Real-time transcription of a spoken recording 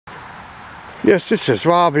Yes, this is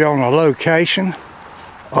Robbie on a location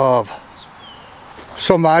of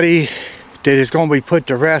somebody that is going to be put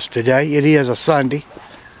to rest today. It is a Sunday.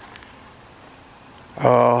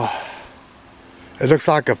 It looks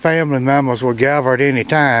like the family members will gather at any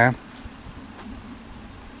time.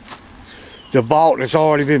 The vault has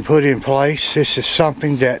already been put in place. This is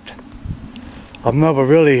something that I've never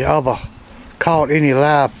really ever caught any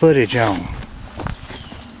live footage on.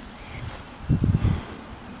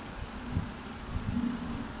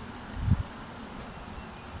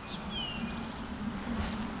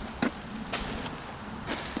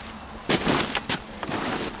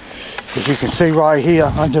 As you can see right here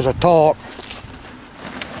under the tarp,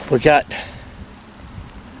 we got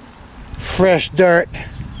fresh dirt.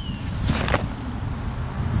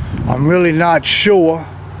 I'm really not sure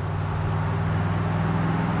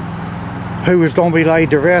who is going to be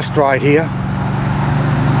laid to rest right here.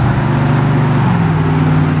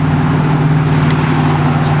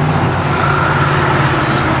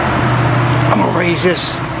 I'm going to raise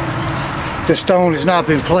this. The stone has not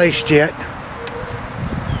been placed yet.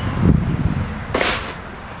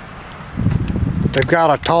 They've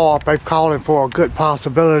got a tarp. They're calling for a good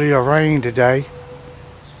possibility of rain today.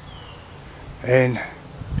 And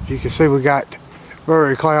you can see we got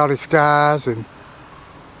very cloudy skies, and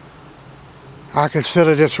I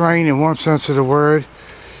consider this rain in one sense of the word.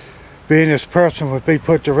 Being this person would be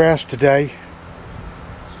put to rest today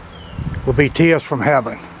will be tears from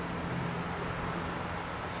heaven.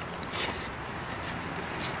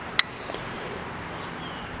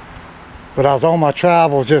 But I was on my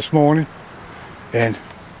travels this morning, and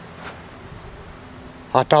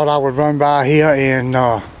I thought I would run by here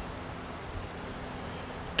and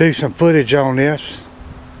do some footage on this.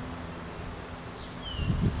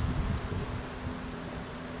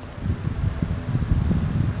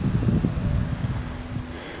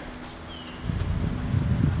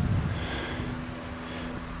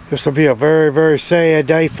 This will be a very, very sad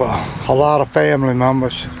day for a lot of family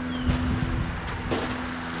members.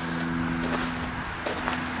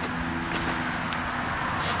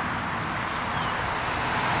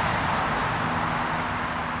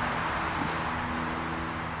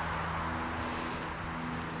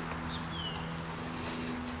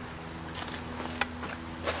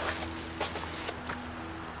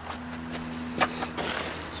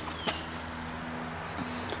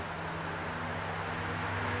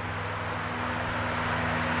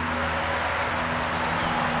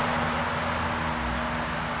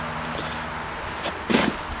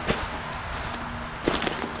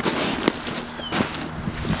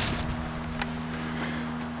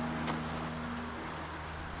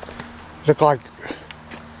 Look like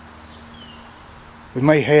we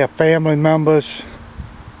may have family members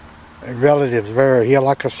and relatives very here.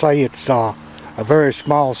 Like I say, it's a very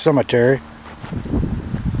small cemetery.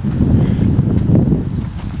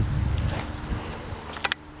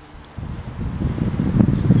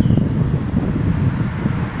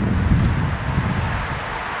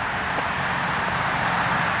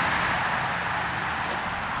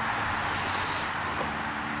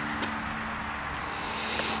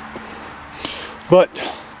 But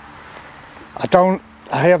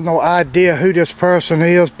I have no idea who this person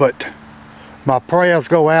is, but my prayers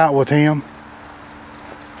go out with him.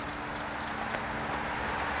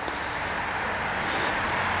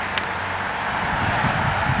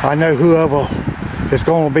 I know whoever is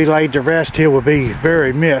going to be laid to rest here will be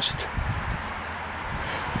very missed.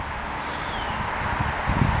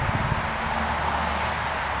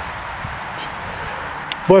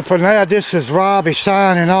 But for now, this is Robbie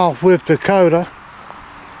signing off with Dakota.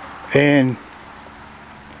 And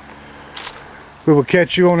we will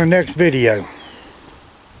catch you on the next video.